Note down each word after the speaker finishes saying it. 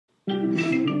I'm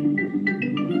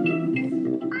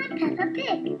Peppa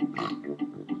Pig.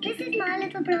 This is my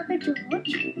little brother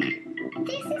George.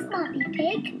 This is Mummy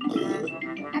Pig.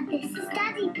 And this is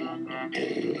Daddy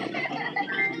Pig.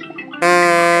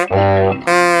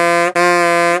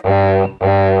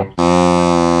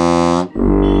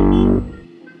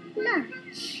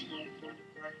 Lunch.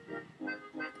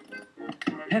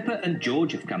 Peppa and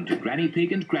George have come to Granny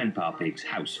Pig and Grandpa Pig's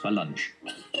house for lunch.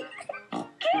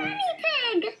 Granny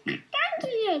Pig!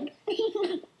 Daddy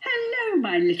Pig! Hello,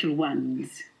 my little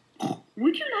ones.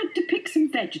 Would you like to pick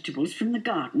some vegetables from the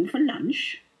garden for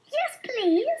lunch? Yes,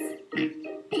 please.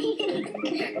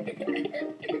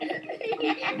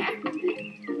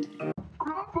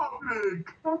 Grandpa Pig.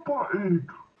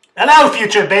 Hello,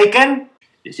 future bacon.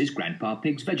 This is Grandpa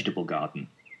Pig's vegetable garden.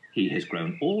 He has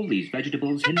grown all these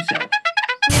vegetables himself.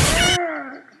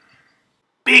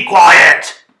 Be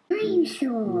quiet.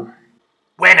 Dinosaur.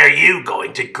 When are you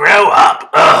going to grow up?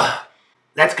 Ugh.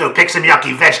 Let's go pick some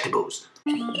yucky vegetables.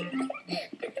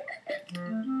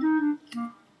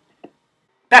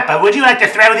 Peppa, would you like to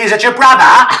throw these at your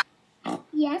brother?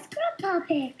 Yes, Grandpa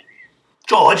Pig.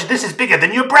 George, this is bigger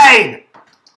than your brain.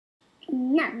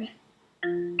 No.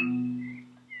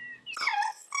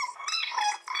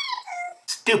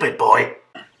 Stupid boy.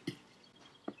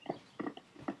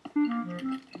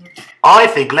 I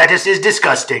think lettuce is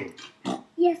disgusting.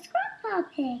 Yes, Grandpa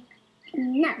Pig.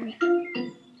 No.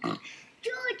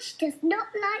 George does not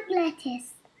like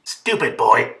lettuce. Stupid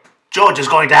boy. George is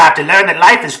going to have to learn that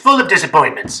life is full of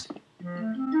disappointments.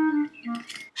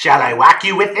 Shall I whack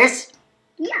you with this?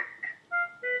 Yuck.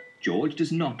 George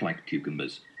does not like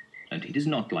cucumbers, and he does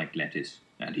not like lettuce,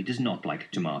 and he does not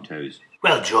like tomatoes.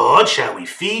 Well, George, shall we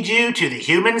feed you to the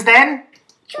humans then?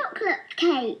 Chocolate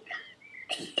cake.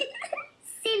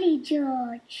 Silly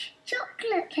George.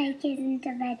 Chocolate cake isn't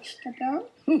a vegetable.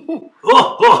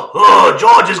 Oh,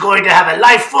 George is going to have a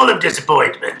life full of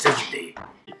disappointments, isn't he?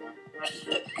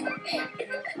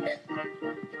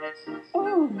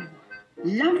 Oh,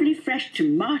 lovely fresh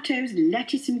tomatoes,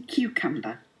 lettuce and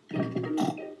cucumber.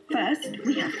 First,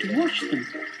 we have to wash them.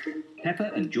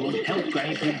 Peppa and George help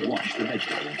Granny Pig wash the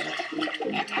vegetables.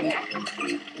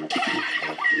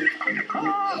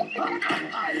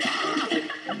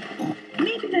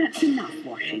 Maybe that's enough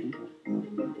washing.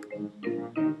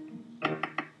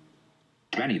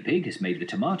 Granny Pig has made the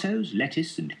tomatoes,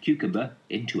 lettuce and cucumber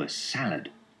into a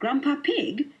salad. Grandpa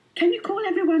Pig, can you call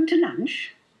everyone to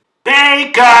lunch?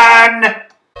 Bacon!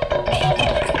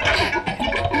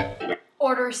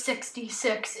 Order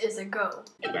 66 is a go.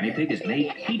 Granny Pig has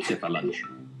made pizza for lunch.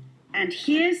 And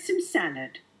here's some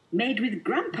salad, made with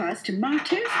Grandpa's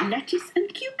tomatoes, lettuce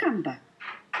and cucumber.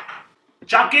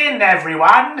 Chuck in,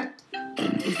 everyone!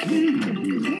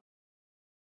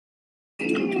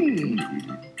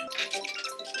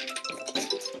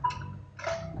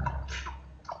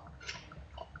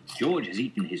 George has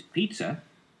eaten his pizza,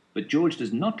 but George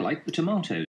does not like the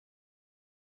tomatoes,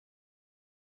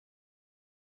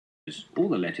 or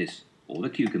the lettuce, or the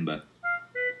cucumber.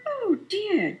 Oh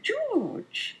dear,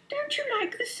 George, don't you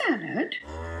like the salad?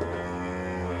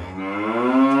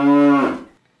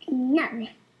 No.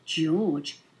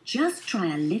 George, just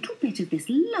try a little bit of this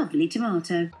lovely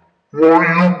tomato. Why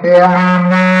are you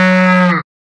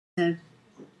bullying me?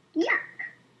 Yuck.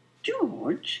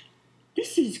 George,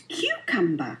 this is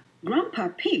cucumber. Grandpa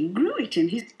Pig grew it in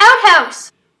his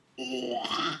Outhouse!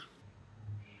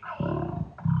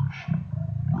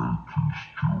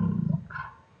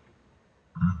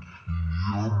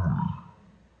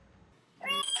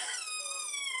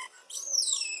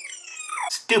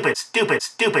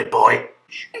 Stupid boy.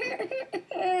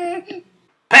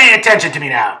 Pay attention to me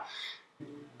now.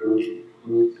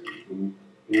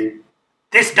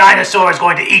 This dinosaur is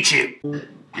going to eat you.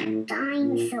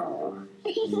 Dinosaur.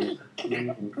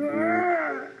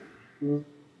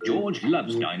 George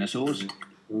loves dinosaurs.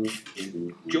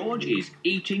 George is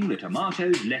eating the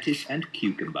tomatoes, lettuce and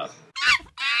cucumber.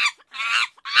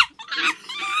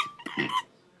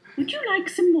 Would you like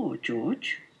some more,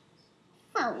 George?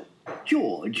 Oh.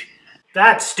 George,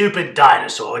 That stupid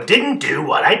dinosaur didn't do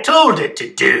what I told it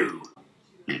to do.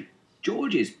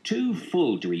 George is too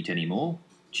full to eat any more.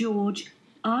 George,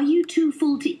 are you too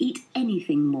full to eat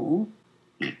anything more?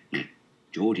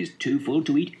 George is too full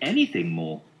to eat anything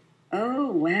more.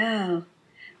 oh well,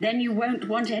 then you won't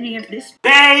want any of this.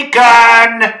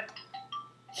 Bacon!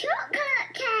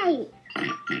 Chocolate cake.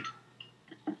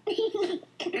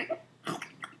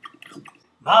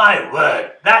 My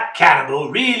word, that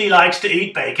cannibal really likes to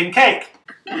eat bacon cake.